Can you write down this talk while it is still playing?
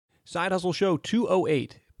Side Hustle Show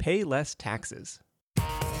 208, Pay Less Taxes.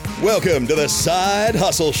 Welcome to the Side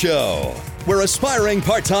Hustle Show, where aspiring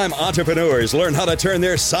part-time entrepreneurs learn how to turn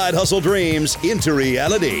their side hustle dreams into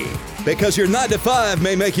reality. Because your 9 to 5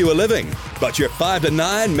 may make you a living, but your 5 to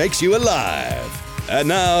 9 makes you alive. And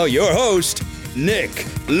now, your host, Nick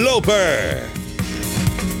Loper.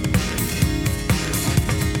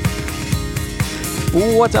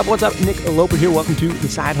 What's up? Nick Loper here. Welcome to the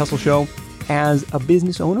Side Hustle Show. As a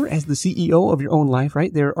business owner, as the CEO of your own life,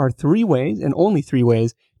 right, there are 3 ways, and only 3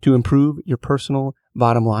 ways, to improve your personal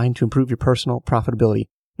bottom line, to improve your personal profitability.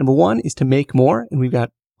 Number 1 is to make more, and we've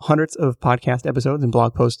got hundreds of podcast episodes and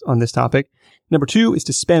blog posts on this topic. Number 2 is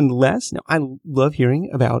to spend less. Now, I love hearing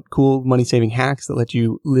about cool money-saving hacks that let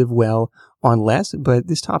you live well on less, but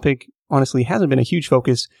this topic honestly hasn't been a huge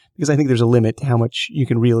focus because I think there's a limit to how much you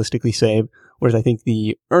can realistically save, whereas I think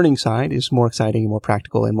the earning side is more exciting and more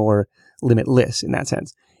practical and more limitless in that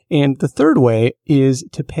sense. And the 3rd way is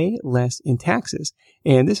to pay less in taxes.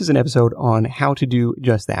 And this is an episode on how to do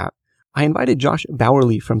just that. I invited Josh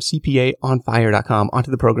Bowerly from CPAonfire.com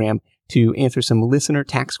onto the program to answer some listener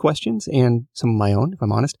tax questions and some of my own, if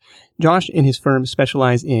I'm honest. Josh and his firm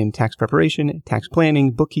specialize in tax preparation, tax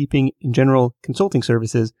planning, bookkeeping, and general consulting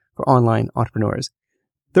services for online entrepreneurs.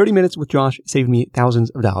 30 minutes with Josh saved me thousands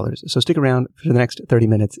of dollars. So stick around for the next 30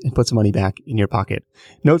 minutes and put some money back in your pocket.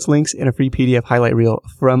 Notes, links, and a free PDF highlight reel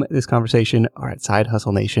from this conversation are at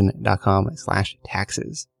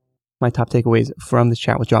sidehustlenation.com/taxes. My top takeaways from this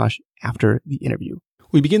chat with Josh after the interview.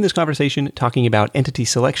 We begin this conversation talking about entity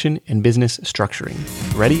selection and business structuring.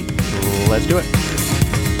 Ready? Let's do it.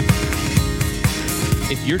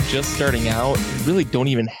 If you're just starting out, you really don't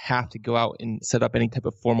even have to go out and set up any type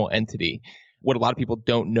of formal entity. What a lot of people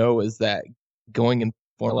don't know is that going in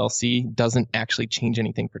for an LLC doesn't actually change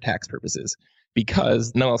anything for tax purposes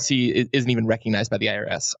because an LLC isn't even recognized by the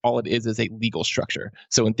IRS. All it is a legal structure.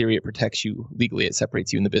 So in theory, it protects you legally. It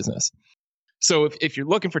separates you in the business. So if you're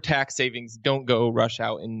looking for tax savings, don't go rush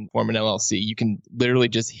out and form an LLC. You can literally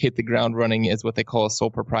just hit the ground running as what they call a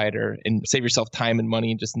sole proprietor and save yourself time and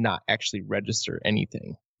money and just not actually register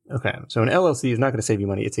anything. Okay, so an LLC is not going to save you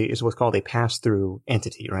money. It's what's called a pass-through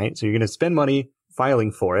entity, right? So you're going to spend money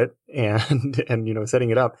filing for it and setting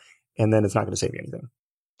it up, and then it's not going to save you anything.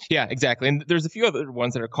 Yeah, exactly. And there's a few other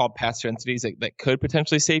ones that are called pass-through entities that could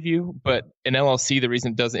potentially save you, but an LLC, the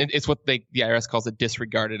reason it doesn't, it's what the IRS calls a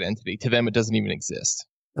disregarded entity. To them, it doesn't even exist.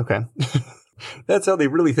 Okay. That's how they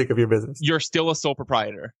really think of your business. You're still a sole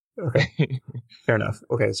proprietor. Okay. Fair enough.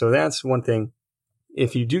 Okay, so that's one thing.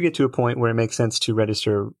 If you do get to a point where it makes sense to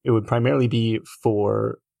register, it would primarily be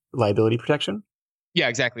for liability protection. Yeah,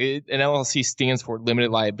 exactly. An LLC stands for limited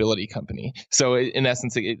liability company. So in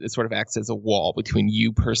essence, it sort of acts as a wall between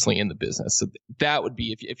you personally and the business. So that would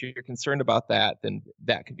be, if you're concerned about that, then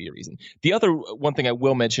that could be a reason. The other one thing I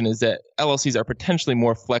will mention is that LLCs are potentially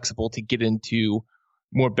more flexible to get into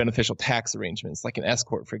more beneficial tax arrangements, like an S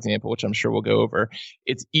Corp, for example, which I'm sure we'll go over.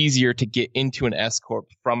 It's easier to get into an S Corp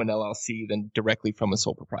from an LLC than directly from a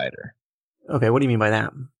sole proprietor. Okay, what do you mean by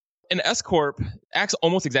that? An S Corp acts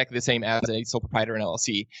almost exactly the same as a sole proprietor and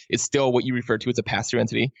LLC. It's still what you refer to as a pass-through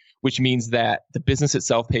entity, which means that the business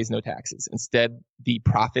itself pays no taxes. Instead, the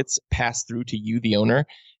profits pass through to you, the owner,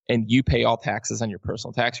 and you pay all taxes on your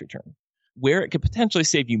personal tax return. Where it could potentially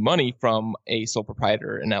save you money from a sole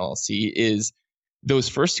proprietor and LLC is those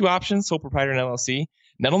first 2 options, sole proprietor and LLC.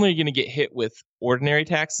 Not only are you going to get hit with ordinary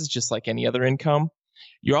taxes, just like any other income,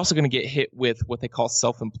 you're also going to get hit with what they call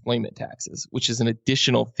self-employment taxes, which is an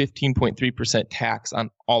additional 15.3% tax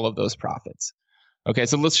on all of those profits. Okay,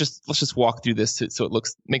 so let's just walk through this so it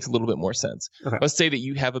makes a little bit more sense. Okay. Let's say that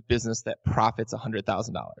you have a business that profits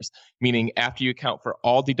 $100,000, meaning after you account for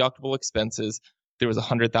all deductible expenses, there was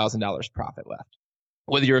 $100,000 profit left.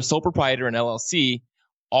 Whether you're a sole proprietor or an LLC,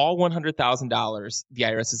 all $100,000 the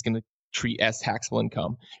IRS is going to treat as taxable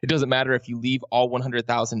income. It doesn't matter if you leave all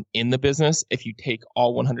 $100,000 in the business, if you take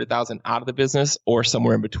all $100,000 out of the business, or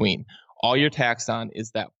somewhere in between. All you're taxed on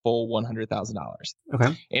is that full $100,000.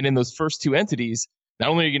 Okay. And in those first 2 entities, not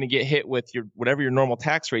only are you going to get hit with whatever your normal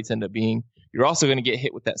tax rates end up being, you're also going to get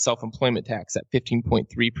hit with that self-employment tax, that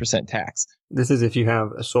 15.3% tax. This is if you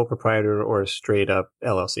have a sole proprietor or a straight up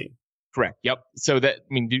LLC. Correct. Yep. So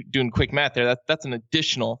doing quick math there, that's an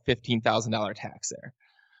additional $15,000 tax there.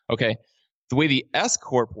 Okay. The way the S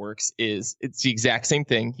Corp works is it's the exact same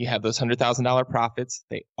thing. You have those $100,000 profits.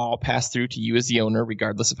 They all pass through to you as the owner,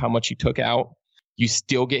 regardless of how much you took out. You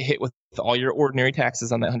still get hit with all your ordinary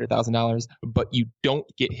taxes on that $100,000, but you don't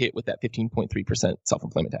get hit with that 15.3%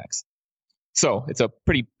 self-employment tax. So it's a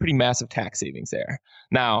pretty massive tax savings there.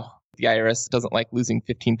 Now, the IRS doesn't like losing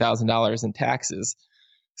 $15,000 in taxes.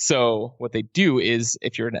 So what they do is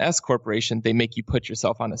if you're an S corporation, they make you put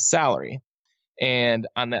yourself on a salary. And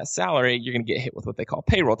on that salary, you're going to get hit with what they call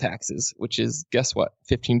payroll taxes, which is, guess what?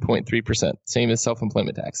 15.3%, same as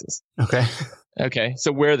self-employment taxes. Okay. Okay.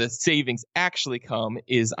 So where the savings actually come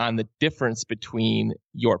is on the difference between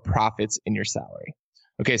your profits and your salary.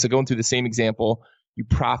 Okay. So going through the same example, you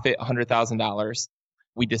profit $100,000.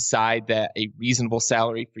 We decide that a reasonable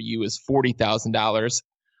salary for you is $40,000.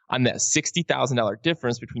 On that $60,000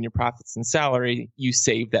 difference between your profits and salary, you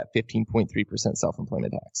save that 15.3%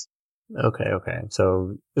 self-employment tax. Okay.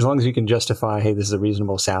 So as long as you can justify, hey, this is a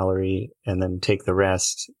reasonable salary, and then take the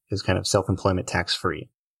rest is kind of self-employment tax free.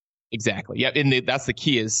 Exactly. Yeah. And that's the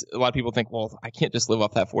key is a lot of people think, well, I can't just live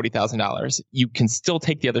off that $40,000. You can still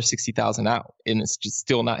take the other $60,000 out and it's just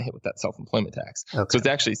still not hit with that self-employment tax. Okay. So it's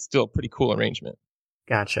actually still a pretty cool arrangement.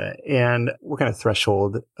 Gotcha. And what kind of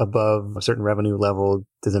threshold above a certain revenue level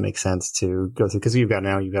does it make sense to go through? Because you've got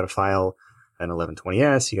to file an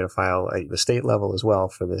 1120S, you got to file the state level as well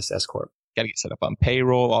for this S Corp. Got to get set up on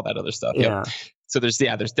payroll, all that other stuff. Yeah. Yep. So there's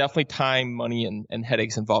definitely time, money, and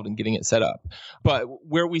headaches involved in getting it set up. But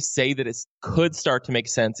where we say that it could start to make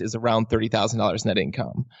sense is around $30,000 net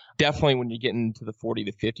income. Definitely when you're getting to the 40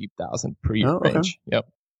 to 50,000 per year range. Yep.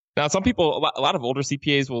 Now, some people, a lot of older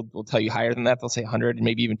CPAs will tell you higher than that. They'll say 100,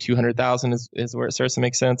 maybe even 200,000 is where it starts to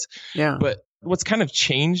make sense. Yeah. But what's kind of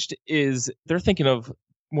changed is they're thinking of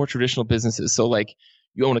more traditional businesses. So like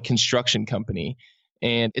you own a construction company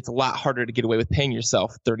and it's a lot harder to get away with paying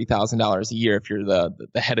yourself $30,000 a year if you're the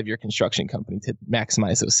head of your construction company to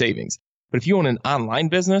maximize those savings. But if you own an online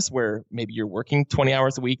business where maybe you're working 20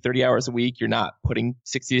 hours a week, 30 hours a week, you're not putting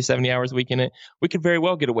 60 to 70 hours a week in it, we could very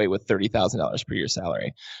well get away with $30,000 per year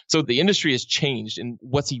salary. So the industry has changed, and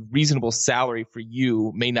what's a reasonable salary for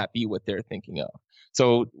you may not be what they're thinking of.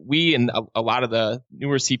 So we and a lot of the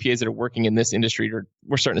newer CPAs that are working in this industry,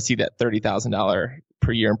 we're starting to see that $30,000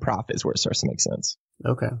 per year in profit is where it starts to make sense.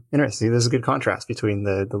 Okay. Interesting. There's a good contrast between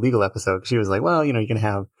the legal episode. She was like, well, you can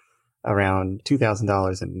have around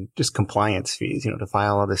 $2,000 in just compliance fees, to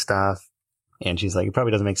file all this stuff. And she's like, it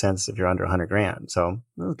probably doesn't make sense if you're under $100,000. So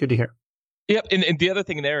good to hear. Yep. And the other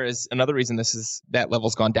thing there is another reason that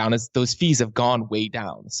level's gone down is those fees have gone way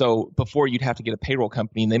down. So before you'd have to get a payroll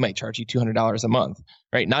company and they might charge you $200 a month,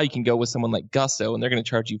 right? Now you can go with someone like Gusto and they're going to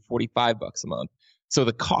charge you $45 a month. So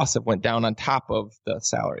the costs have went down on top of the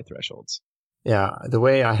salary thresholds. Yeah. The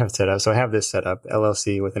way I have set up, so I have this set up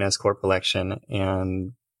LLC with an S Corp election,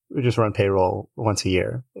 and we just run payroll once a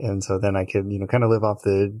year. And so then I could, kind of live off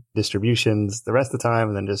the distributions the rest of the time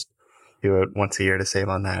and then just do it once a year to save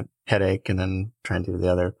on that headache and then try and do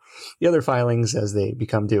the other filings as they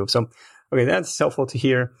become due. So, okay, that's helpful to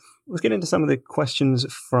hear. Let's get into some of the questions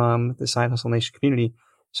from the Side Hustle Nation community.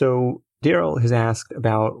 So Daryl has asked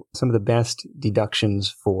about some of the best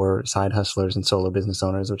deductions for side hustlers and solo business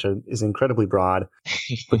owners, which is incredibly broad.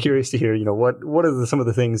 But curious to hear, what are some of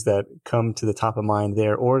the things that come to the top of mind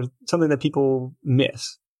there, or something that people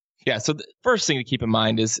miss? Yeah. So the first thing to keep in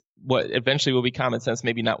mind is what eventually will be common sense,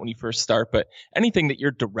 maybe not when you first start, but anything that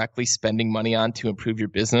you're directly spending money on to improve your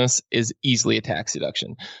business is easily a tax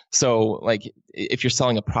deduction. So like if you're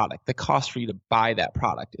selling a product, the cost for you to buy that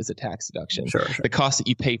product is a tax deduction. Sure. The cost that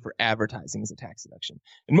you pay for advertising is a tax deduction.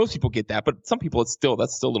 And most people get that, but some people that's still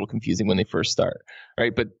a little confusing when they first start,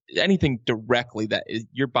 right? But anything directly that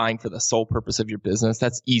you're buying for the sole purpose of your business,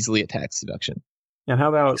 that's easily a tax deduction. Now, how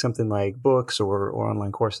about something like books or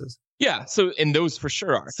online courses? Yeah. So, and those for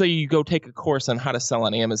sure are. So you go take a course on how to sell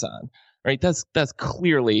on Amazon, right? That's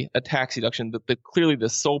clearly a tax deduction. Clearly the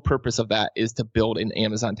sole purpose of that is to build an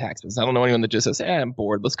Amazon tax business. I don't know anyone that just says, I'm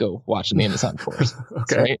bored. Let's go watch an Amazon course.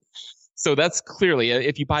 Okay. Right. So that's clearly,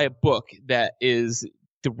 if you buy a book that is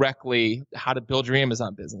directly how to build your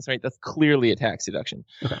Amazon business, right? That's clearly a tax deduction.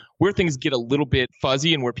 Okay. Where things get a little bit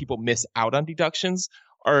fuzzy and where people miss out on deductions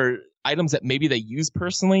are items that maybe they use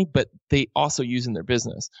personally, but they also use in their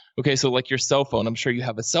business. Okay, so like your cell phone, I'm sure you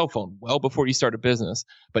have a cell phone well before you start a business,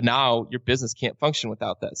 but now your business can't function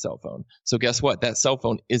without that cell phone. So guess what? That cell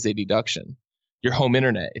phone is a deduction. Your home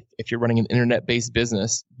internet, if you're running an internet-based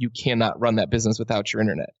business, you cannot run that business without your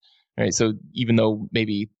internet. Right? So even though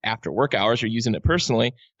maybe after work hours you're using it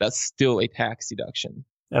personally, that's still a tax deduction.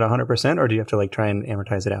 At 100%, or do you have to try and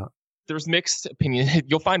amortize it out? There's mixed opinion.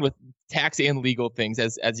 You'll find with tax and legal things,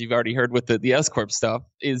 as you've already heard with the S Corp stuff,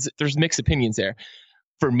 there's mixed opinions there.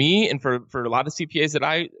 For me and for a lot of CPAs that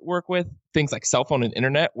I work with, things like cell phone and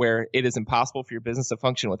internet, where it is impossible for your business to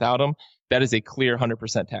function without them, that is a clear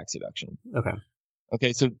 100% tax deduction.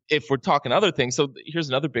 Okay. So if we're talking other things, so here's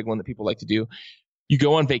another big one that people like to do. You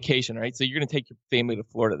go on vacation, right? So you're going to take your family to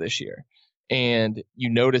Florida this year. and you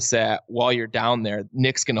notice that while you're down there,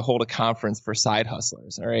 Nick's going to hold a conference for side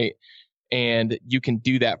hustlers. All right. And you can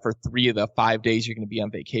do that for 3 of the 5 days you're going to be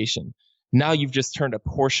on vacation. Now you've just turned a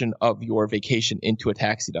portion of your vacation into a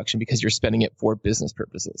tax deduction because you're spending it for business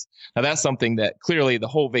purposes. Now that's something that clearly the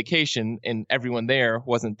whole vacation and everyone there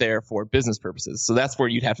wasn't there for business purposes. So that's where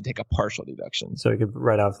you'd have to take a partial deduction. So you could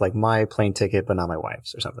write off like my plane ticket, but not my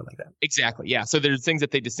wife's or something like that. Exactly. Yeah. So there's things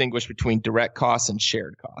that they distinguish between direct costs and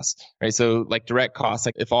shared costs, right? So like direct costs,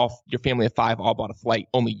 like if all your family of 5 all bought a flight,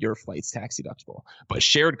 only your flight's tax deductible. But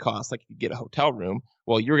shared costs, like if you get a hotel room,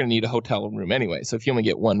 well, you're going to need a hotel room anyway. So if you only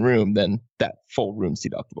get one room, then that full room's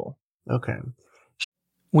deductible. Okay.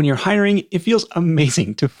 When you're hiring, it feels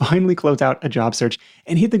amazing to finally close out a job search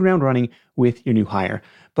and hit the ground running with your new hire.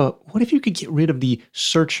 But what if you could get rid of the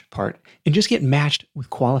search part and just get matched with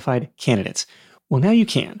qualified candidates? Well, now you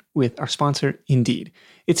can with our sponsor, Indeed.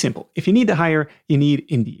 It's simple. If you need to hire, you need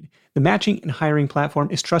Indeed. The matching and hiring platform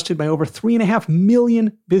is trusted by over 3.5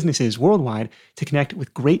 million businesses worldwide to connect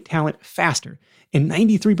with great talent faster. And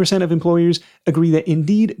 93% of employers agree that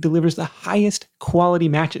Indeed delivers the highest quality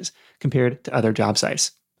matches compared to other job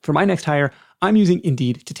sites. For my next hire, I'm using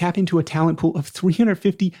Indeed to tap into a talent pool of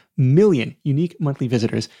 350 million unique monthly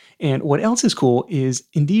visitors. And what else is cool is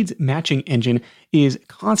Indeed's matching engine is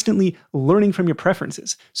constantly learning from your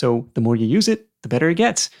preferences. So the more you use it, the better it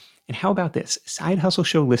gets. And how about this? Side Hustle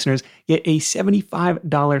Show listeners get a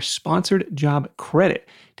 $75 sponsored job credit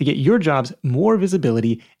to get your jobs more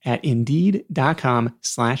visibility at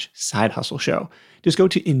Indeed.com/sidehustleshow. Just go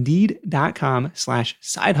to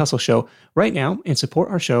Indeed.com/sidehustleshow right now and support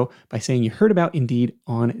our show by saying you heard about Indeed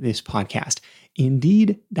on this podcast.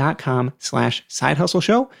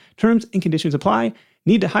 Indeed.com/sidehustleshow. Terms and conditions apply.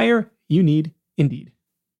 Need to hire? You need Indeed.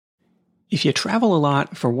 If you travel a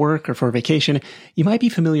lot for work or for vacation, you might be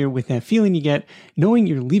familiar with that feeling you get knowing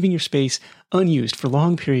you're leaving your space unused for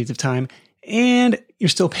long periods of time and you're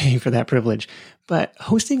still paying for that privilege. But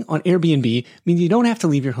hosting on Airbnb means you don't have to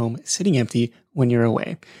leave your home sitting empty when you're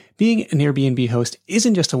away. Being an Airbnb host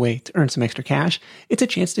isn't just a way to earn some extra cash. It's a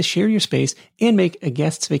chance to share your space and make a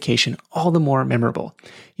guest's vacation all the more memorable.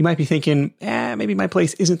 You might be thinking, maybe my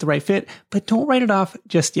place isn't the right fit, but don't write it off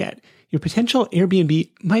just yet. Your potential Airbnb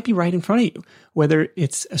might be right in front of you. Whether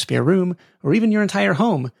it's a spare room or even your entire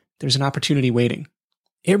home, there's an opportunity waiting.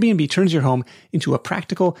 Airbnb turns your home into a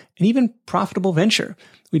practical and even profitable venture.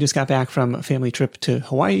 We just got back from a family trip to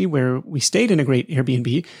Hawaii where we stayed in a great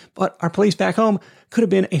Airbnb, but our place back home could have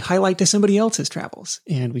been a highlight to somebody else's travels,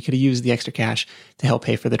 and we could have used the extra cash to help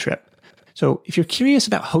pay for the trip. So if you're curious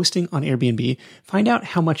about hosting on Airbnb, find out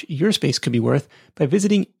how much your space could be worth by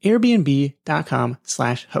visiting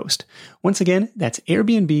airbnb.com/host. Once again, that's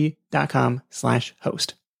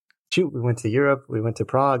airbnb.com/host. Shoot, we went to Europe, we went to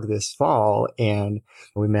Prague this fall, and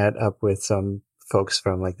we met up with some folks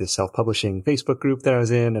from like this self-publishing Facebook group that I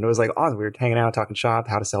was in. And it was like awesome. We were hanging out, talking shop,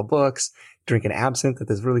 how to sell books, drinking absinthe at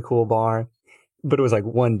this really cool bar. But it was like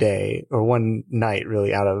one day or one night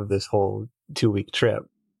really out of this whole 2-week trip.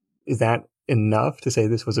 Is that enough to say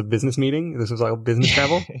this was a business meeting? This was like business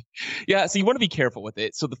travel? Yeah. So you want to be careful with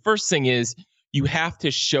it. So the first thing is you have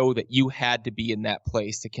to show that you had to be in that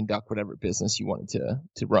place to conduct whatever business you wanted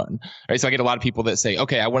to run. All right. So I get a lot of people that say,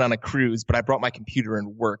 okay, I went on a cruise, but I brought my computer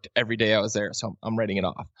and worked every day I was there. So I'm writing it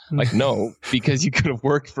off. Like, no, because you could have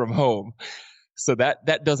worked from home. So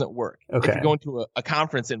that doesn't work. Okay. If you're going to a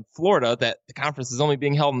conference in Florida, that the conference is only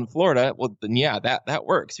being held in Florida, well, then yeah, that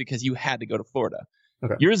works because you had to go to Florida.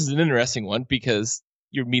 Okay. Yours is an interesting one because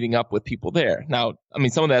you're meeting up with people there. Now, I mean,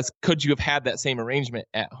 some of that's, could you have had that same arrangement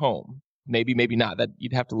at home? Maybe, maybe not. That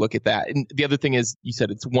you'd have to look at that. And the other thing is, you said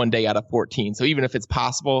it's 1 day out of 14. So even if it's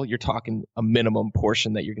possible, you're talking a minimum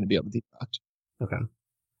portion that you're going to be able to deduct. Okay.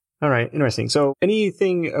 All right. Interesting. So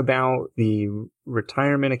anything about the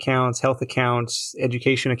retirement accounts, health accounts,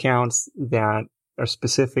 education accounts that are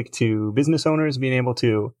specific to business owners being able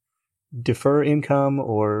to defer income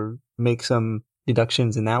or make some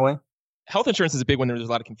deductions in that way? Health insurance is a big one. There's a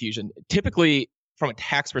lot of confusion. Typically, from a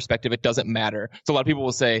tax perspective, it doesn't matter. So a lot of people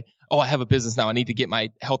will say, oh, I have a business now. I need to get my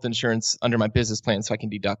health insurance under my business plan so I can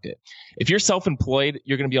deduct it. If you're self-employed,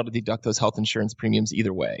 you're going to be able to deduct those health insurance premiums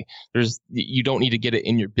either way. You don't need to get it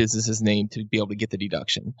in your business's name to be able to get the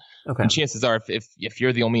deduction. Okay. And chances are, if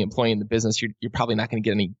you're the only employee in the business, you're probably not going to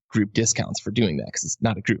get any group discounts for doing that because it's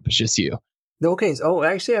not a group. It's just you. Okay. So,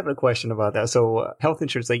 actually, I have a question about that. So health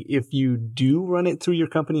insurance, like if you do run it through your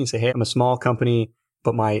company and say, hey, I'm a small company,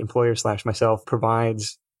 but my employer / myself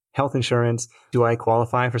provides health insurance, do I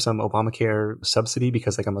qualify for some Obamacare subsidy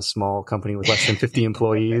because like I'm a small company with less than 50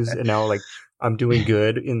 employees and now like I'm doing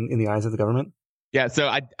good in the eyes of the government? Yeah, so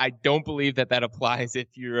I don't believe that applies if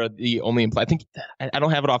you're the only employee. I think I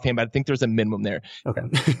don't have it offhand, but I think there's a minimum there. Okay.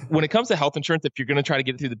 When it comes to health insurance, if you're going to try to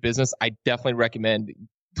get it through the business, I definitely recommend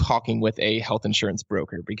talking with a health insurance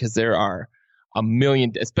broker, because there are a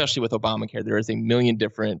million, especially with Obamacare, there is a million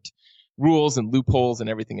different rules and loopholes and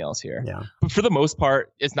everything else here. Yeah. But for the most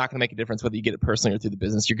part, it's not going to make a difference whether you get it personally or through the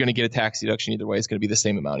business. You're going to get a tax deduction either way. It's going to be the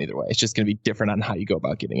same amount either way. It's just going to be different on how you go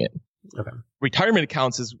about getting it. Okay. Retirement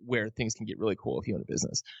accounts is where things can get really cool if you own a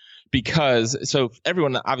business, because so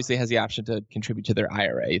everyone obviously has the option to contribute to their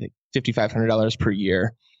IRA, $5,500 per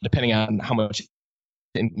year, depending on how much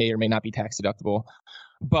it may or may not be tax deductible.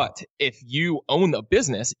 But if you own a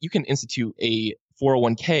business, you can institute a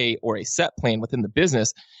 401k or a SEP plan within the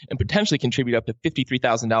business and potentially contribute up to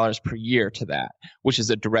 $53,000 per year to that, which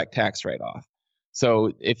is a direct tax write-off.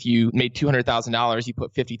 So if you made $200,000, you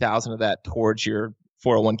put $50,000 of that towards your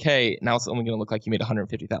 401k. Now it's only going to look like you made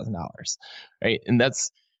 $150,000, right? And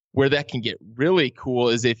that's where that can get really cool,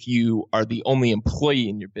 is if you are the only employee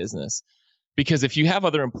in your business. Because if you have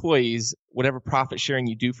other employees, whatever profit sharing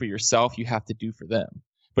you do for yourself, you have to do for them.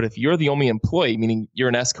 But if you're the only employee, meaning you're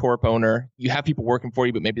an S Corp owner, you have people working for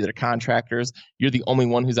you, but maybe they're contractors, you're the only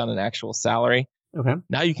one who's on an actual salary. Okay.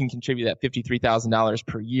 Now you can contribute that $53,000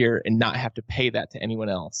 per year and not have to pay that to anyone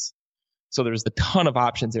else. So there's a ton of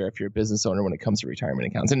options there if you're a business owner when it comes to retirement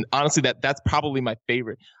accounts. And honestly, that's probably my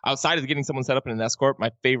favorite. Outside of getting someone set up in an S Corp,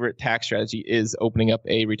 my favorite tax strategy is opening up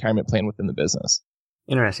a retirement plan within the business.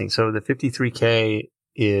 Interesting. So the 53K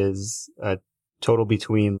is a total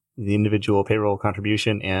between the individual payroll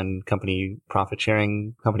contribution and company profit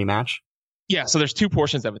sharing, company match? Yeah, so there's two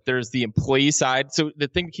portions of it. There's the employee side. So the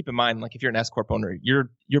thing to keep in mind, like if you're an S Corp owner, you're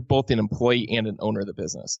both an employee and an owner of the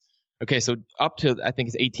business. Okay, so up to, I think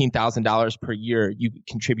it's $18,000 per year, you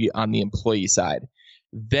contribute on the employee side.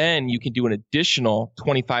 Then you can do an additional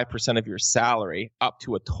 25% of your salary up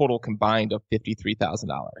to a total combined of $53,000.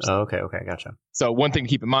 Oh, okay, gotcha. So one thing to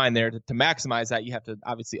keep in mind there, to maximize that, you have to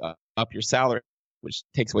obviously up your salary, which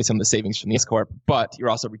takes away some of the savings from the S Corp, but you're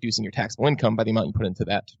also reducing your taxable income by the amount you put into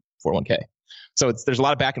that 401k. So there's a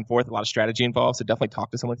lot of back and forth, a lot of strategy involved. So definitely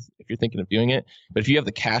talk to someone if you're thinking of doing it. But if you have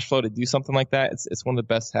the cash flow to do something like that, it's one of the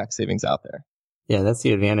best tax savings out there. Yeah, that's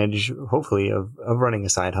the advantage, hopefully, of running a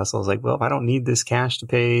side hustle. It's like, well, if I don't need this cash to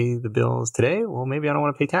pay the bills today, well, maybe I don't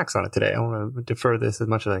want to pay tax on it today. I want to defer this as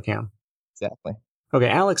much as I can. Exactly. Okay,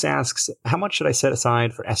 Alex asks, how much should I set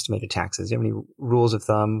aside for estimated taxes? Do you have any rules of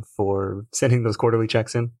thumb for sending those quarterly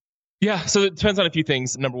checks in? Yeah, so it depends on a few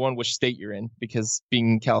things. Number one, which state you're in, because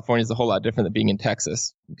being in California is a whole lot different than being in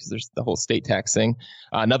Texas, because there's the whole state tax thing.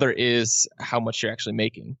 Another is how much you're actually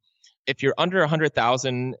making. If you're under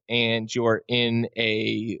 100,000 and you're in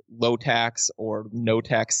a low tax or no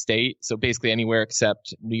tax state, so basically anywhere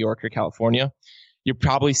except New York or California, you're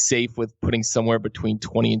probably safe with putting somewhere between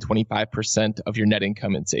 20 and 25% of your net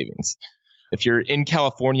income in savings. If you're in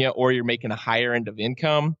California or you're making a higher end of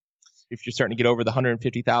income, if you're starting to get over the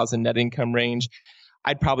 150,000 net income range,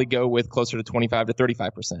 I'd probably go with closer to 25 to 35%.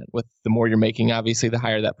 With the more you're making, obviously, the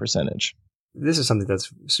higher that percentage. This is something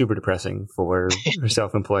that's super depressing for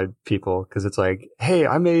self-employed people, because it's like, hey,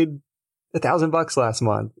 I made $1,000 last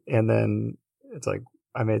month, and then it's like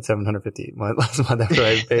I made $750 last month after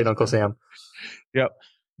I paid Uncle Sam. Yep.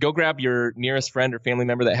 Go grab your nearest friend or family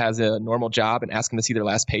member that has a normal job and ask them to see their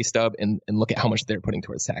last pay stub and look at how much they're putting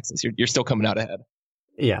towards taxes. You're still coming out ahead.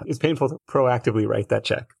 Yeah, it's painful to proactively write that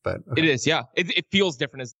check, but okay. It is. Yeah, it feels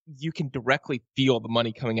different, as you can directly feel the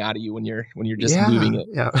money coming out of you when you're just moving it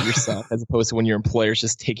yourself, as opposed to when your employer's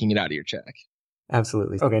just taking it out of your check.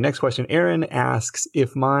 Absolutely. Okay, next question. Aaron asks,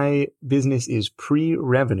 if my business is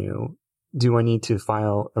pre-revenue, do I need to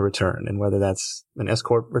file a return, and whether that's an S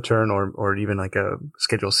Corp return or even like a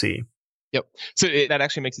Schedule C? Yep. So that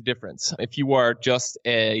actually makes a difference. If you are just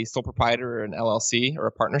a sole proprietor or an LLC or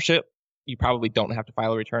a partnership, you probably don't have to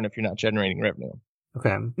file a return if you're not generating revenue.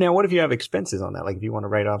 Okay. Now, what if you have expenses on that? Like if you want to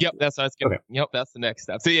write off? Yep, that's what Yep, that's the next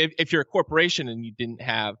step. So if you're a corporation and you didn't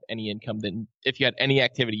have any income, then if you had any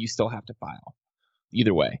activity, you still have to file.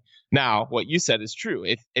 Either way. Now, what you said is true.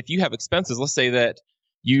 If you have expenses, let's say that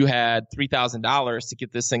you had $3,000 to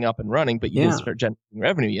get this thing up and running, but you didn't start generating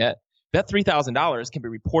revenue yet, that $3,000 can be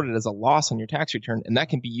reported as a loss on your tax return, and that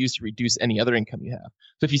can be used to reduce any other income you have.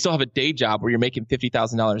 So if you still have a day job where you're making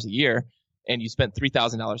 $50,000 a year and you spent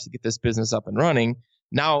 $3,000 to get this business up and running,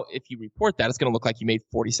 now if you report that, it's going to look like you made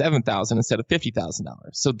 $47,000 instead of $50,000.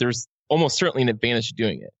 So there's almost certainly an advantage to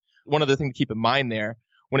doing it. One other thing to keep in mind there,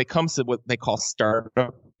 when it comes to what they call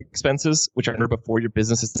startup expenses, which are before your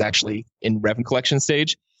business is actually in revenue collection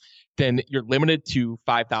stage, then you're limited to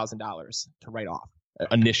 $5,000 to write off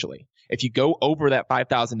initially. If you go over that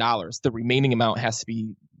 $5,000, the remaining amount has to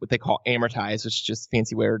be what they call amortized, which is just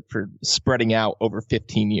fancy word for spreading out over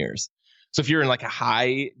 15 years. So if you're in like a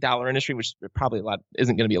high dollar industry, which probably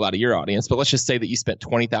isn't going to be a lot of your audience, but let's just say that you spent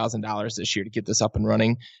 $20,000 this year to get this up and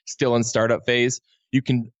running, still in startup phase, you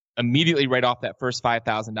can immediately write off that first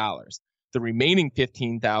 $5,000. The remaining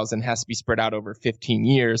 $15,000 has to be spread out over 15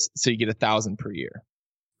 years, so you get $1,000 per year.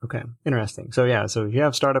 Okay, interesting. So yeah, so if you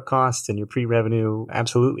have startup costs and your pre-revenue,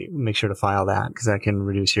 absolutely make sure to file that because that can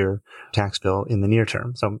reduce your tax bill in the near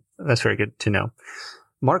term. So that's very good to know.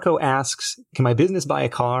 Marco asks, can my business buy a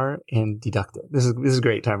car and deduct it? This is a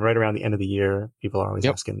great time. Right around the end of the year, people are always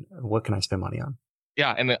asking, what can I spend money on?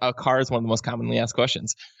 Yeah, and a car is one of the most commonly asked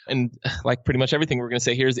questions. And like pretty much everything we're going to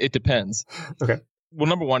say here is it depends. Okay. Well,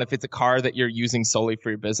 number one, if it's a car that you're using solely for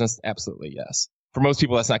your business, absolutely yes. For most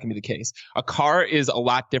people, that's not going to be the case. A car is a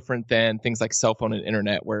lot different than things like cell phone and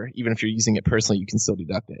internet, where even if you're using it personally, you can still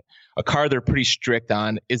deduct it. A car, they're pretty strict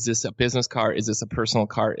on, is this a business car? Is this a personal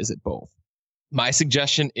car? Is it both? My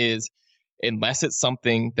suggestion is, unless it's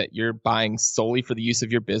something that you're buying solely for the use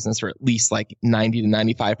of your business, or at least like 90 to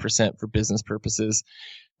 95% for business purposes,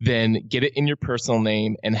 then get it in your personal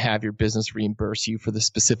name and have your business reimburse you for the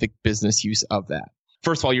specific business use of that.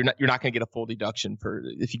 First of all, you're not going to get a full deduction for,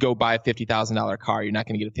 if you go buy a $50,000 car, you're not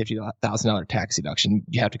going to get a $50,000 tax deduction.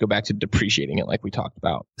 You have to go back to depreciating it like we talked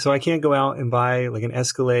about. So I can't go out and buy like an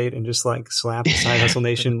Escalade and just like slap the Side Hustle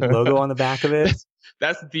Nation logo on the back of it?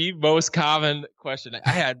 That's the most common question. I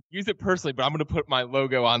had use it personally, but I'm going to put my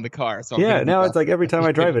logo on the car. So yeah, now it's like every time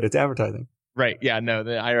I drive it, it's advertising. Right. Yeah. No,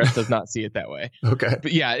 the IRS does not see it that way. Okay.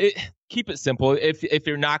 But yeah, keep it simple. If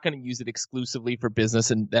you're not going to use it exclusively for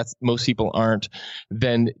business, and that's most people aren't,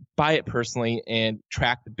 then buy it personally and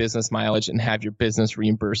track the business mileage and have your business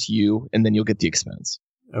reimburse you, and then you'll get the expense.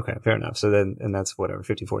 Okay, fair enough. So then, and that's whatever,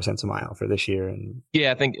 54 cents a mile for this year. And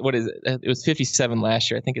yeah, I think, what is it? It was 57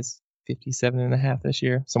 last year. I think it's 57.5 this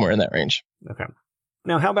year, somewhere in that range. Okay.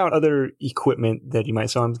 Now, how about other equipment that you might?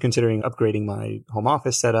 So I'm considering upgrading my home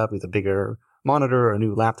office setup with a bigger monitor or a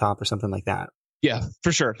new laptop or something like that. Yeah,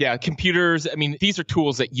 for sure. Yeah, computers. I mean, these are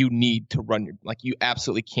tools that you need to run your, like you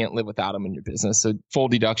absolutely can't live without them in your business. So full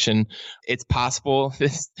deduction, it's possible. We're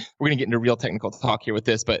going to get into real technical talk here with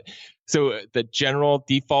this, but so the general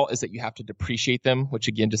default is that you have to depreciate them, which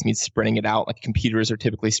again just means spreading it out. Like computers are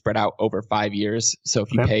typically spread out over 5 years. So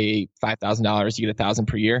if you pay $5,000, you get $1,000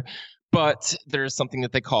 per year. But there's something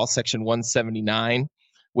that they call Section 179,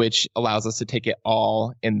 which allows us to take it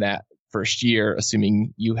all in that first year,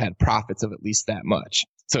 assuming you had profits of at least that much.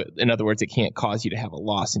 So in other words, it can't cause you to have a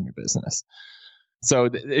loss in your business. So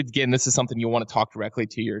again, this is something you want to talk directly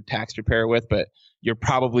to your tax preparer with, but you're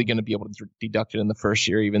probably going to be able to deduct it in the first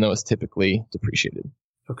year, even though it's typically depreciated.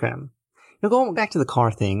 Okay. Now going back to the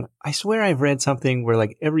car thing, I swear I've read something where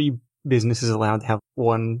like every business is allowed to have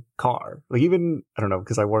one there. Like even, I don't know,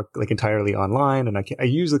 because I work like entirely online and I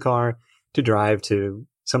use the car to drive to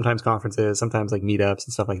sometimes conferences, sometimes like meetups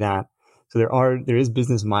and stuff like that. So there is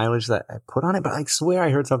business mileage that I put on it, but I swear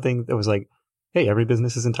I heard something that was like, hey, every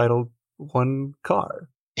business is entitled one car.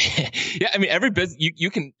 Yeah, I mean, every business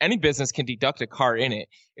any business can deduct a car in it.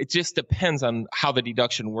 It just depends on how the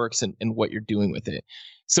deduction works and what you're doing with it.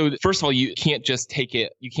 So first of all, you can't just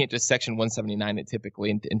Section 179 it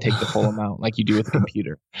typically and take the full amount like you do with a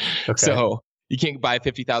computer. Okay. So you can't buy a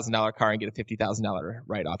 $50,000 car and get a $50,000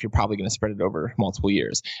 write-off. You're probably going to spread it over multiple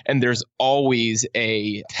years. And there's always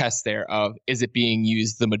a test there of, is it being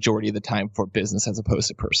used the majority of the time for business as opposed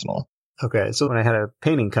to personal? Okay. So when I had a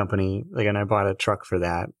painting company, like, and I bought a truck for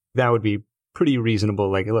that, that would be pretty reasonable.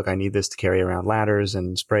 Like, look, I need this to carry around ladders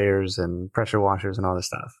and sprayers and pressure washers and all this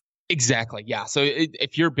stuff. Exactly. Yeah. So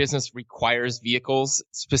if your business requires vehicles,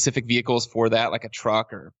 specific vehicles for that, like a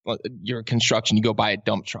truck or your construction, you go buy a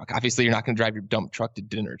dump truck. Obviously, you're not going to drive your dump truck to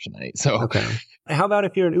dinner tonight. So, okay. How about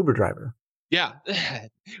if you're an Uber driver? Yeah.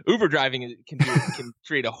 Uber driving can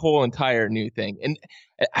create a whole entire new thing. And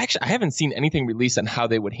actually, I haven't seen anything released on how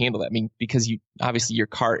they would handle that. I mean, because obviously your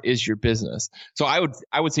car is your business. So I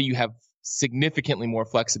would say you have significantly more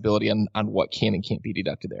flexibility on what can and can't be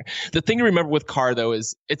deducted there. The thing to remember with car, though,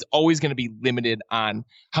 is it's always going to be limited on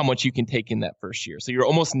how much you can take in that first year. So you're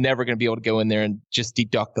almost never going to be able to go in there and just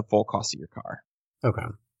deduct the full cost of your car. Okay.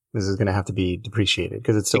 This is going to have to be depreciated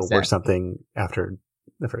because it's still worth something after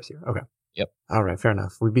the first year. Okay. Yep. All right. Fair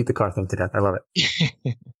enough. We beat the car thing to death. I love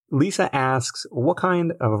it. Lisa asks, what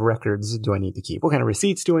kind of records do I need to keep? What kind of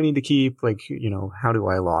receipts do I need to keep? Like, how do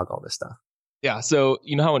I log all this stuff? Yeah. So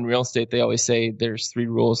you know how in real estate, they always say there's 3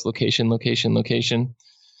 rules: location, location, location.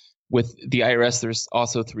 With the IRS, there's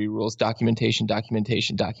also 3 rules: documentation,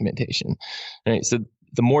 documentation, documentation. All right. So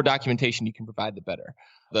the more documentation you can provide, the better.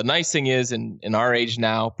 The nice thing is in our age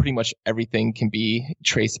now, pretty much everything can be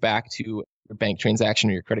traced back to your bank transaction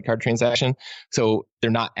or your credit card transaction. So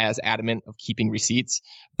they're not as adamant of keeping receipts.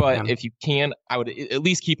 But if you can, I would at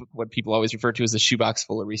least keep what people always refer to as a shoebox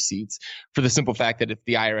full of receipts, for the simple fact that if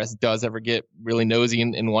the IRS does ever get really nosy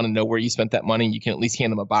and want to know where you spent that money, you can at least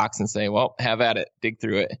hand them a box and say, well, have at it, dig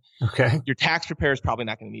through it. Okay. Your tax preparer is probably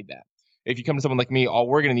not going to need that. If you come to someone like me, all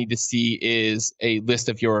we're going to need to see is a list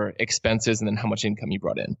of your expenses and then how much income you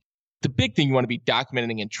brought in. The big thing you want to be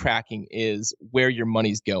documenting and tracking is where your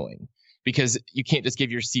money's going, because you can't just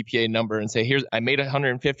give your CPA number and say, I made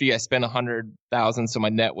 150, I spent 100,000, so my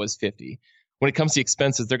net was 50. When it comes to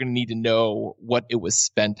expenses, they're going to need to know what it was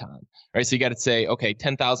spent on, right? So you got to say, okay,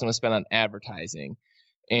 10,000 was spent on advertising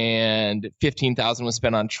and 15,000 was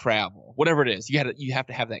spent on travel, whatever it is. You have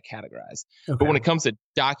to have that categorized. Okay. But when it comes to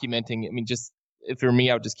documenting, I mean, just if for me,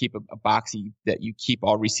 I would just keep a boxy that you keep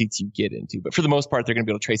all receipts you get into. But for the most part, they're going to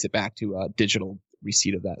be able to trace it back to a digital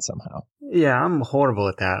receipt of that somehow. Yeah, I'm horrible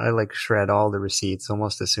at that. I shred all the receipts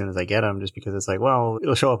almost as soon as I get them, just because it's well,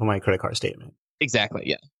 it'll show up on my credit card statement. Exactly.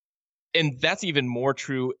 Yeah. And that's even more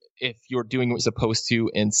true if you're doing what you're supposed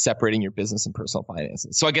to and separating your business and personal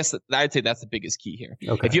finances. So I guess I'd say that's the biggest key here.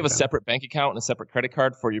 Okay, if you have a separate bank account and a separate credit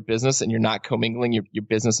card for your business and you're not commingling your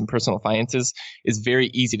business and personal finances, it's very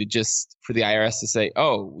easy to just for the IRS to say,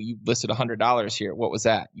 oh, you listed $100 here. What was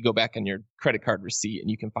that? You go back on your credit card receipt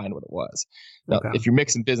and you can find what it was. Now, if you're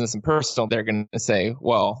mixing business and personal, they're going to say,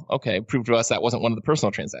 well, okay, prove to us that wasn't one of the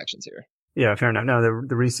personal transactions here. Yeah, fair enough. No,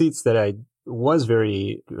 the receipts that I was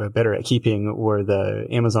very better at keeping were the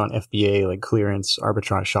Amazon FBA clearance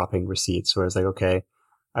arbitrage shopping receipts, where it's okay,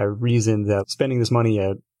 I reasoned that spending this money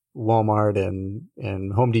at Walmart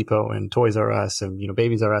and Home Depot and Toys R Us and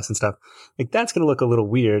Babies R Us and stuff, that's going to look a little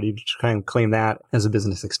weird. You kind of claim that as a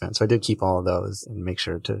business expense. So I did keep all of those and make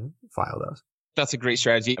sure to file those. That's a great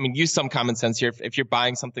strategy. I mean, use some common sense here. If you're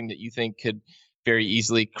buying something that you think could very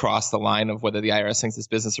easily cross the line of whether the IRS thinks it's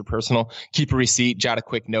business or personal, keep a receipt, jot a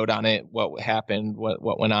quick note on it, what happened, what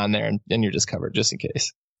went on there, and then you're just covered just in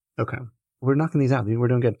case. Okay. We're knocking these out. We're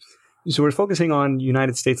doing good. So we're focusing on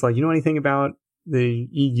United States law. You know anything about the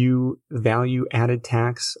EU value added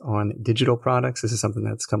tax on digital products? This is something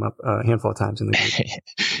that's come up a handful of times in the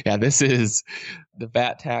group. Yeah, the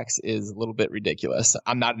VAT tax is a little bit ridiculous.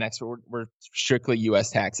 I'm not an expert. We're strictly U.S.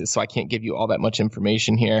 taxes, so I can't give you all that much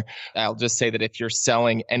information here. I'll just say that if you're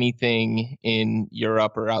selling anything in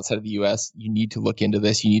Europe or outside of the U.S., you need to look into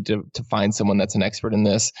this. You need to find someone that's an expert in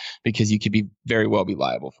this, because you could very well be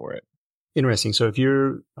liable for it. Interesting. So if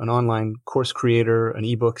you're an online course creator, an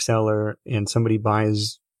ebook seller, and somebody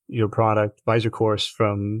buys your course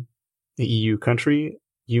from the EU country,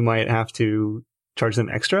 you might have to charge them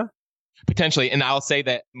extra? Potentially. And I'll say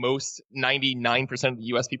that most 99% of the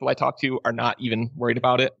US people I talk to are not even worried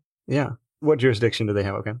about it. Yeah. What jurisdiction do they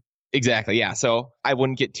have? Okay. Exactly. Yeah. So I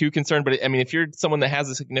wouldn't get too concerned, but I mean, if you're someone that has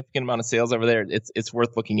a significant amount of sales over there, it's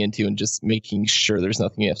worth looking into and just making sure there's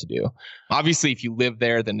nothing you have to do. Obviously, if you live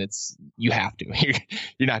there, then you have to.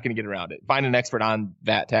 You're not going to get around it. Find an expert on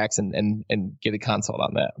VAT tax and get a consult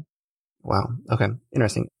on that. Wow. Okay.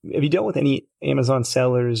 Interesting. Have you dealt with any Amazon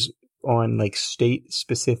sellers on state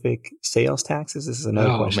specific sales taxes? This is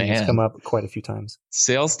another question that's come up quite a few times.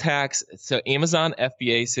 Sales tax. So Amazon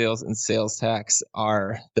FBA sales and sales tax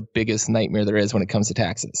are the biggest nightmare there is when it comes to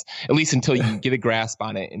taxes, at least until you get a grasp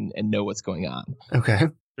on it and know what's going on. Okay.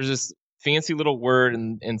 There's this fancy little word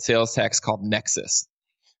in sales tax called nexus,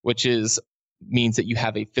 which means that you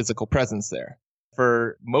have a physical presence there.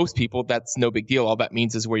 For most people, that's no big deal. All that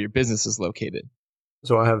means is where your business is located.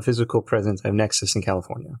 So I have a physical presence. I have nexus in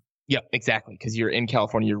California. Yep, exactly. Because you're in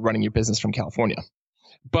California, you're running your business from California.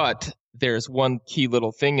 But there's one key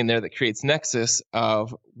little thing in there that creates nexus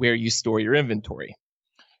of where you store your inventory.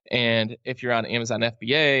 And if you're on Amazon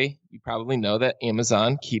FBA, you probably know that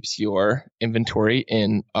Amazon keeps your inventory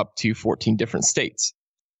in up to 14 different states.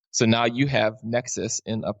 So now you have nexus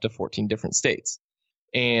in up to 14 different states.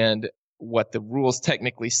 And what the rules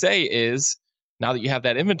technically say is, now that you have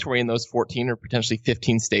that inventory in those 14 or potentially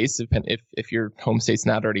 15 states, if your home state's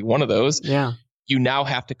not already one of those, you now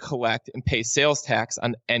have to collect and pay sales tax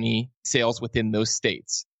on any sales within those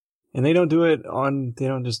states. And they don't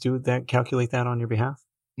just do that, calculate that on your behalf?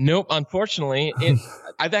 Nope, unfortunately.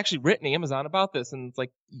 I've actually written Amazon about this, and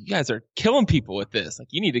it's you guys are killing people with this.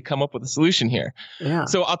 You need to come up with a solution here. Yeah.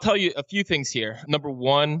 So I'll tell you a few things here. Number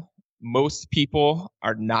one, most people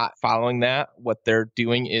are not following that. What they're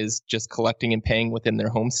doing is just collecting and paying within their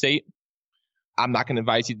home state. I'm not going to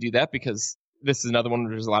advise you to do that, because this is another one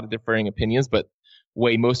where there's a lot of differing opinions, but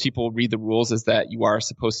way most people read the rules is that you are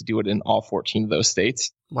supposed to do it in all 14 of those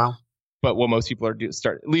states. Wow. But what most people are doing,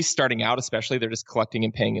 at least starting out, especially, they're just collecting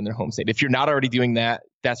and paying in their home state. If you're not already doing that,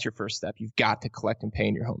 that's your first step. You've got to collect and pay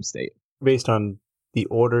in your home state. Based on the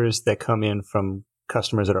orders that come in from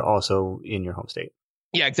customers that are also in your home state.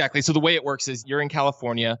 Yeah, exactly. So the way it works is you're in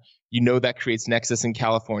California, that creates nexus in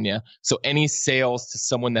California. So any sales to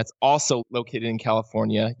someone that's also located in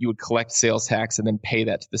California, you would collect sales tax and then pay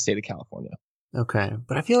that to the state of California. Okay.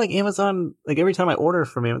 But I feel like Amazon, like every time I order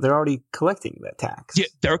from Amazon, they're already collecting that tax. Yeah,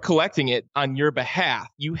 they're collecting it on your behalf.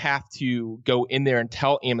 You have to go in there and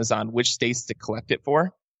tell Amazon which states to collect it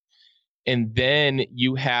for. And then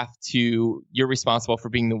you're responsible for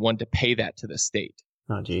being the one to pay that to the state.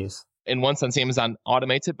 Oh, geez. And once Amazon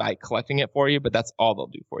automates it by collecting it for you, but that's all they'll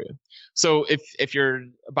do for you. So if you're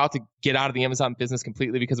about to get out of the Amazon business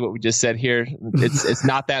completely because of what we just said here, it's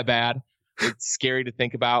not that bad. It's scary to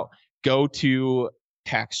think about. Go to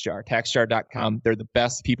TaxJar, taxjar.com. They're the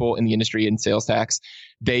best people in the industry in sales tax.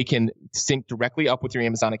 They can sync directly up with your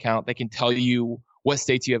Amazon account. They can tell you what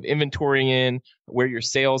states you have inventory in, where your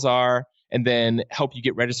sales are, and then help you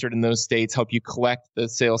get registered in those states, help you collect the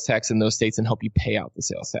sales tax in those states, and help you pay out the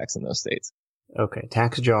sales tax in those states. Okay,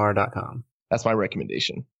 taxjar.com. That's my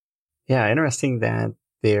recommendation. Yeah, interesting that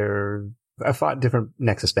I fought different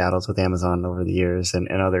Nexus battles with Amazon over the years and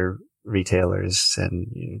other retailers,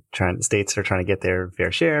 and states are trying to get their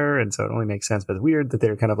fair share, and so it only makes sense. But it's weird that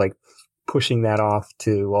they're kind of like pushing that off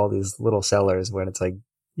to all these little sellers when it's like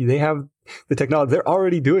they have the technology. They're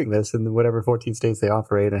already doing this in whatever 14 states they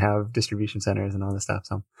operate and have distribution centers and all this stuff.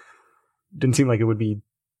 So it didn't seem like it would be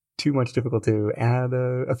too much difficult to add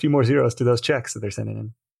a few more zeros to those checks that they're sending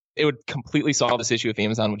in. It would completely solve this issue if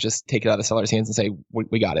Amazon would just take it out of the seller's hands and say,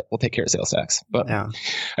 we got it. We'll take care of sales tax. But yeah.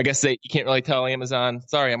 I guess you can't really tell Amazon,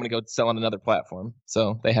 sorry, I'm going to go sell on another platform.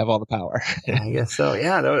 So they have all the power. Yeah, I guess so.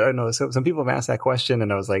 Yeah, I know. So some people have asked that question,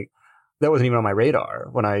 and I was like, that wasn't even on my radar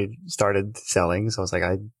when I started selling. So I was like,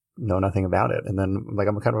 I know nothing about it. And then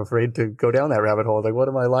I'm kind of afraid to go down that rabbit hole. Like, what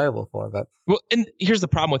am I liable for? And here's the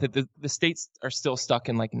problem with it. The states are still stuck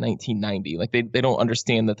in 1990. Like they don't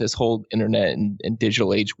understand that this whole internet and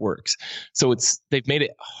digital age works. So they've made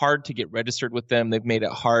it hard to get registered with them. They've made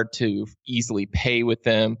it hard to easily pay with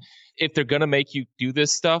them. If they're going to make you do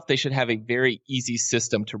this stuff, they should have a very easy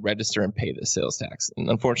system to register and pay the sales tax. And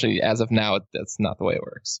unfortunately, as of now, that's not the way it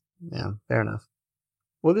works. Yeah, fair enough.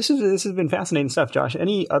 Well, this has been fascinating stuff, Josh.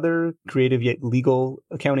 Any other creative yet legal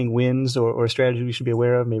accounting wins or strategy we should be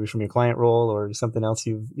aware of, maybe from your client role or something else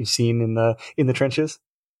you've seen in the trenches?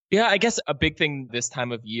 Yeah, I guess a big thing this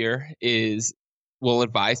time of year is we'll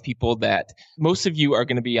advise people that most of you are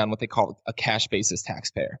going to be on what they call a cash basis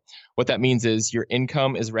taxpayer. What that means is your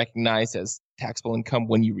income is recognized as taxable income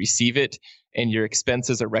when you receive it, and your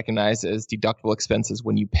expenses are recognized as deductible expenses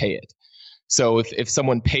when you pay it. So if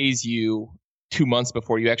someone pays you 2 months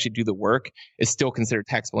before you actually do the work, it's still considered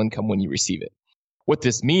taxable income when you receive it. What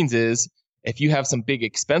this means is if you have some big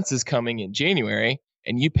expenses coming in January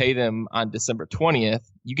and you pay them on December 20th,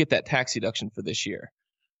 you get that tax deduction for this year.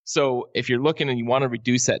 So if you're looking and you want to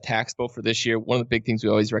reduce that tax bill for this year, one of the big things we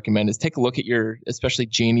always recommend is take a look at your, especially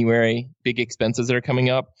January, big expenses that are coming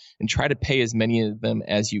up and try to pay as many of them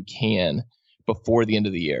as you can before the end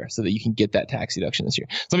of the year so that you can get that tax deduction this year.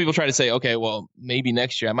 Some people try to say, okay, well, maybe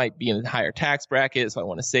next year I might be in a higher tax bracket, so I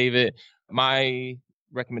want to save it. My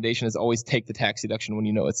recommendation is always take the tax deduction when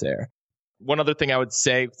you know it's there. One other thing I would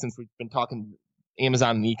say, since we've been talking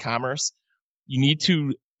Amazon and e-commerce, you need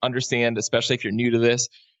to understand, especially if you're new to this,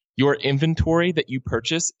 your inventory that you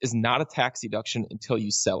purchase is not a tax deduction until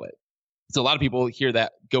you sell it. So a lot of people hear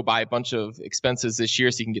that, go buy a bunch of expenses this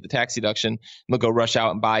year so you can get the tax deduction, and they'll go rush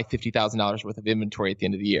out and buy $50,000 worth of inventory at the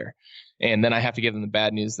end of the year. And then I have to give them the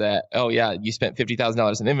bad news that, oh yeah, you spent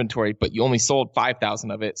 $50,000 in inventory, but you only sold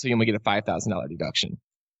 $5,000 of it, so you only get a $5,000 deduction.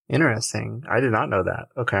 Interesting. I did not know that.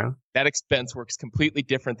 Okay. That expense works completely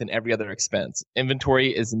different than every other expense.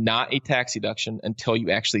 Inventory is not a tax deduction until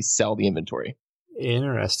you actually sell the inventory.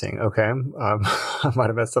 Interesting. Okay. I might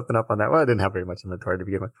have messed something up on that. Well, I didn't have very much inventory to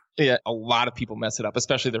begin with. Yeah, a lot of people mess it up,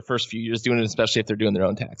 especially their first few years doing it, especially if they're doing their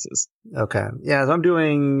own taxes. Okay. Yeah,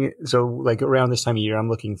 so like around this time of year, I'm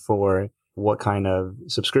looking for what kind of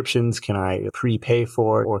subscriptions can I prepay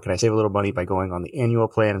for, or can I save a little money by going on the annual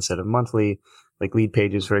plan instead of monthly, like Lead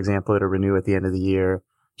Pages, for example, to renew at the end of the year.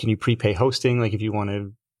 Can you prepay hosting? Like if you want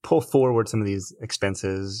to pull forward some of these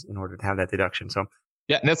expenses in order to have that deduction. So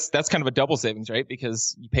yeah, and that's kind of a double savings, right?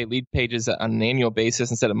 Because you pay Lead Pages on an annual basis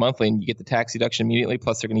instead of monthly, and you get the tax deduction immediately.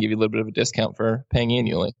 Plus, they're going to give you a little bit of a discount for paying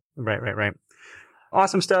annually. Right.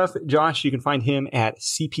 Awesome stuff. Josh, you can find him at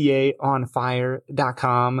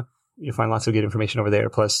cpaonfire.com. You'll find lots of good information over there.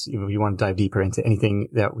 Plus, if you want to dive deeper into anything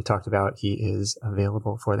that we talked about, he is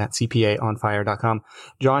available for that. CPAonfire.com.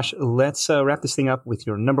 Josh, let's wrap this thing up with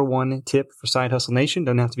your number one tip for Side Hustle Nation.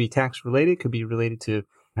 Doesn't have to be tax related. Could be related to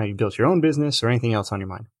how you built your own business or anything else on your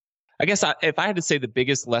mind. I guess if I had to say the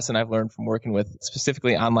biggest lesson I've learned from working with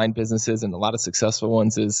specifically online businesses and a lot of successful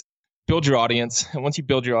ones is build your audience. And once you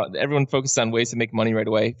build everyone focuses on ways to make money right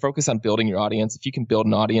away. Focus on building your audience. If you can build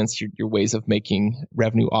an audience, your ways of making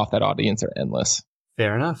revenue off that audience are endless.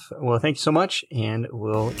 Fair enough. Well, thank you so much, and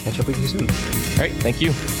we'll catch up with you soon. All right. Thank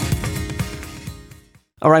you.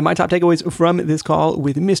 All right. My top takeaways from this call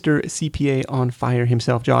with Mr. CPA on Fire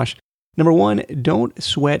himself, Josh. Number one, don't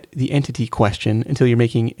sweat the entity question until you're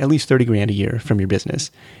making at least $30,000 a year from your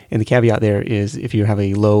business. And the caveat there is if you have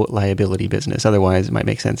a low liability business. Otherwise, it might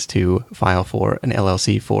make sense to file for an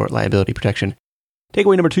LLC for liability protection.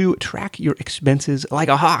 Takeaway number two, track your expenses like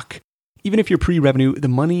a hawk. Even if you're pre-revenue, the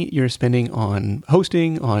money you're spending on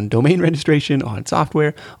hosting, on domain registration, on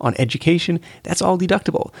software, on education, that's all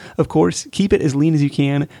deductible. Of course, keep it as lean as you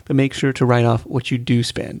can, but make sure to write off what you do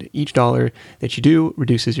spend. Each dollar that you do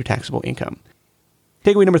reduces your taxable income.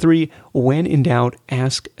 Takeaway number three, when in doubt,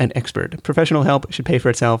 ask an expert. Professional help should pay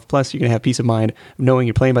for itself. Plus, you're going to have peace of mind of knowing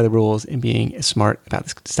you're playing by the rules and being as smart about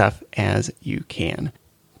this stuff as you can.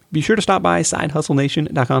 Be sure to stop by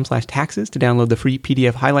sidehustlenation.com/taxes to download the free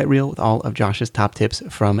PDF highlight reel with all of Josh's top tips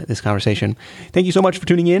from this conversation. Thank you so much for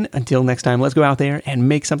tuning in. Until next time, let's go out there and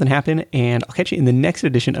make something happen. And I'll catch you in the next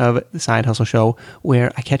edition of the Side Hustle Show,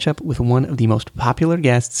 where I catch up with one of the most popular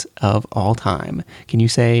guests of all time. Can you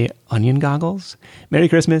say onion goggles? Merry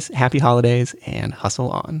Christmas, happy holidays, and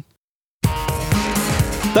hustle on.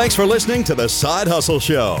 Thanks for listening to The Side Hustle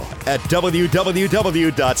Show at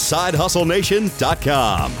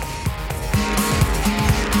www.sidehustlenation.com.